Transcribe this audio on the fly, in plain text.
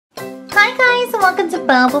Hi guys, and welcome to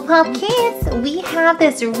BubblePOP Kids. We have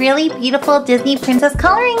this really beautiful Disney Princess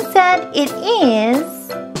coloring set. It is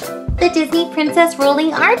the Disney Princess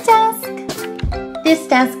Rolling Art Desk. This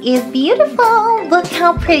desk is beautiful. Look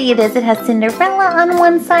how pretty it is. It has Cinderella on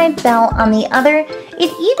one side, Belle on the other.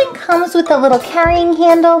 It even comes with a little carrying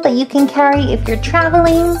handle that you can carry if you're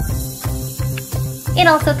traveling. It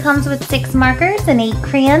also comes with 6 markers and 8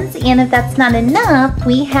 crayons, and if that's not enough,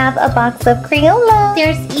 we have a box of Crayola.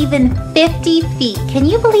 There's even 50 feet. Can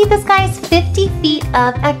you believe this, guys? 50 feet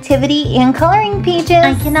of activity and coloring pages.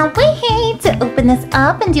 I cannot wait to open this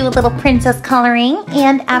up and do a little princess coloring.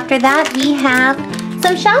 And after that, we have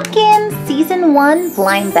some Shopkins Season 1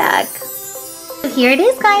 blind bag. So here it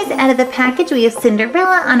is, guys. Out of the package, we have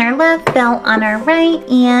Cinderella on our left, Belle on our right,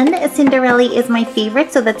 and Cinderella is my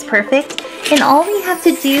favorite, so that's perfect. And all we have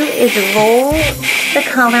to do is roll the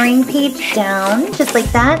coloring page down, just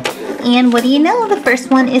like that. And what do you know? The first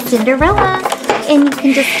one is Cinderella. And you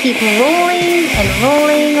can just keep rolling and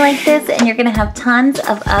rolling like this, and you're gonna have tons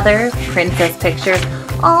of other princess pictures.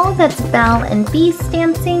 All that's Belle and Beast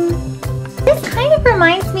dancing. This kind of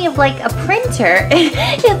reminds me of like a printer.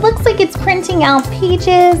 It looks like it's printing out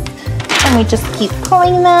pages, and we just keep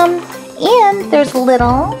pulling them. And there's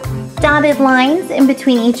little dotted lines in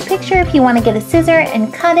between each picture if you want to get a scissor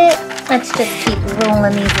and cut it. Let's just keep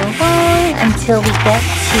rolling these along until we get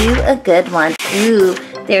to a good one. Ooh,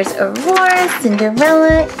 there's Aurora,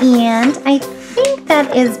 Cinderella, and I think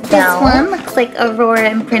that is Belle. This one looks like Aurora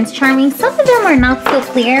and Prince Charming. Some of them are not so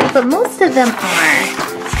clear, but most of them are.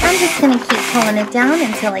 I'm just going to keep pulling it down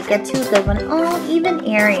until I get to a good one. Oh, even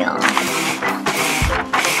Ariel.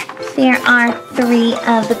 There are 3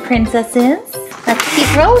 of the princesses. Let's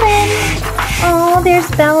keep rolling. Oh, there's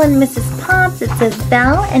Belle and Mrs. Potts. It says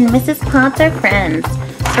Belle and Mrs. Potts are friends.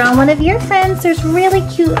 Draw one of your friends. There's really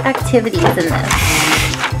cute activities in this.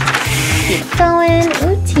 Keep going.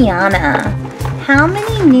 Ooh, Tiana. How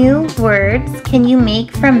many new words can you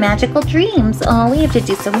make from magical dreams? Oh, we have to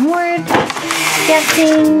do some word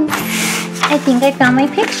guessing. I think I found my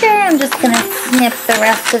picture. I'm just going to snip the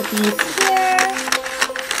rest of these here.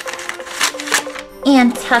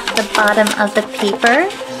 And tuck the bottom of the paper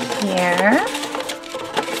here.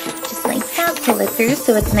 Just like that. Pull it through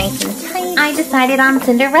so it's nice and tight. I decided on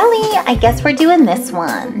Cinderella. I guess we're doing this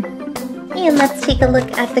one. And let's take a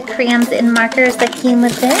look at the crayons and markers that came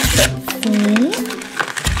with this. Let's see.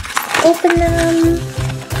 Open them.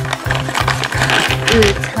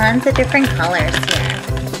 Ooh, tons of different colors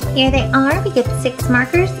here. Here they are. We get 6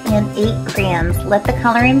 markers and 8 crayons. Let the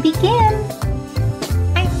coloring begin.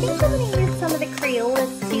 I think I'm going to use some of the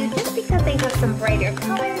Crayolas too, just because they have some brighter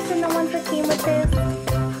colors than the ones that came with this.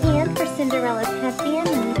 And for Cinderella's headband,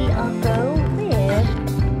 maybe I'll go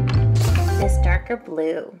with this darker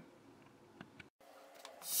blue.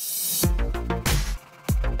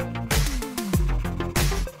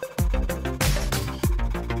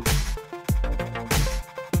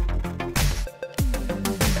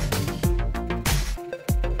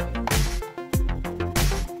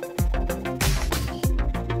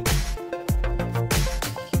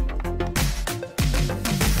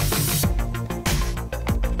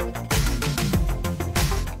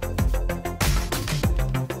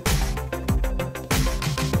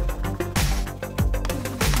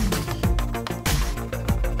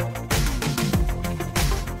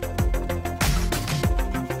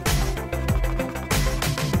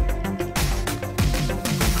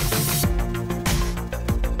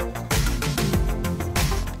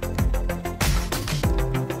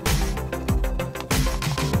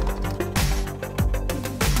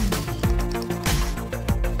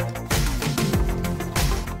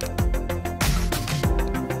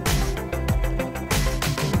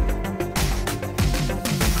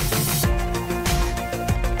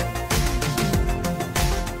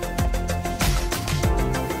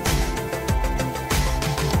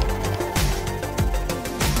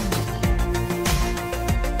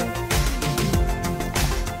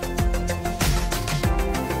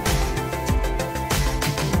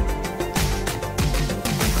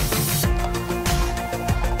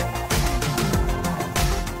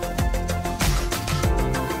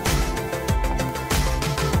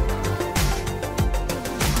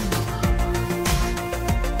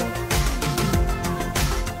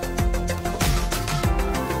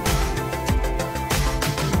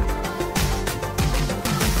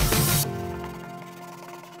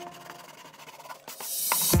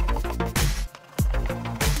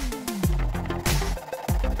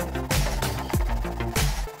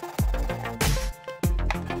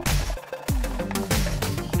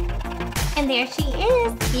 And there she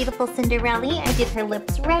is, beautiful Cinderella. I did her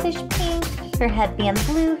lips reddish pink. her headband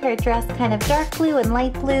blue, her dress kind of dark blue and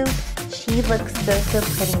light blue. She looks so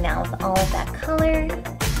pretty now with all of that color.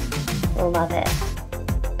 Love it.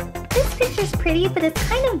 This picture's pretty, but it's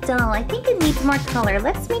kind of dull. I think it needs more color.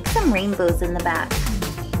 Let's make some rainbows in the back.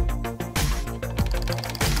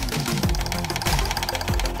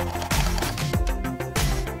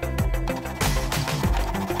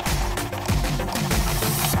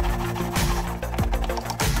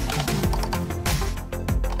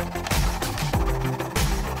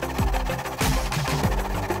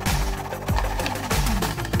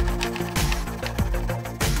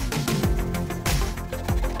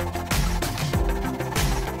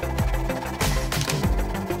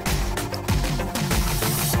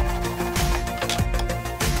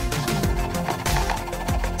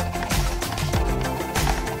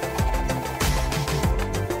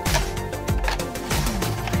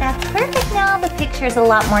 That's perfect now. The picture is a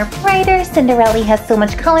lot more brighter. Cinderella has so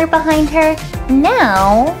much color behind her.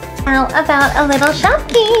 Now, how about a little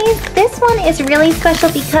Shopkins? This one is really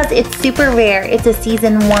special because it's super rare. It's a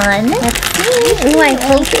season 1. Let's see. Ooh, I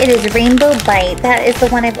hope it is Rainbow Bite. That is the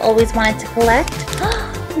one I've always wanted to collect.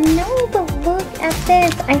 No, but look at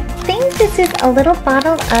this. I think this is a little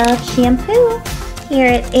bottle of shampoo. Here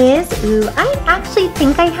it is. Ooh, I actually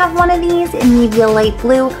think I have one of these in maybe a light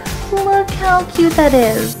blue. Look how cute that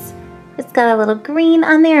is. It's got a little green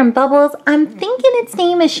on there and bubbles. I'm thinking its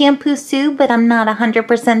name is Shampoo Sue, but I'm not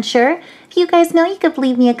 100% sure. If you guys know, you could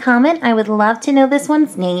leave me a comment. I would love to know this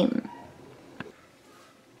one's name.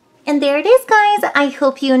 And there it is, guys. I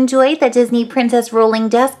hope you enjoyed the Disney Princess Rolling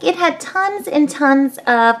Desk. It had tons and tons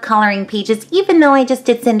of coloring pages. Even though I just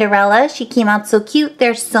did Cinderella, she came out so cute.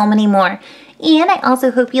 There's so many more. And I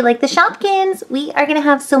also hope you like the Shopkins. We are going to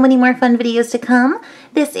have so many more fun videos to come.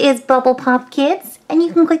 This is BubblePOP Kids, and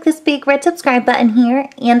you can click this big red subscribe button here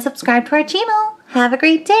and subscribe to our channel. Have a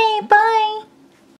great day. Bye.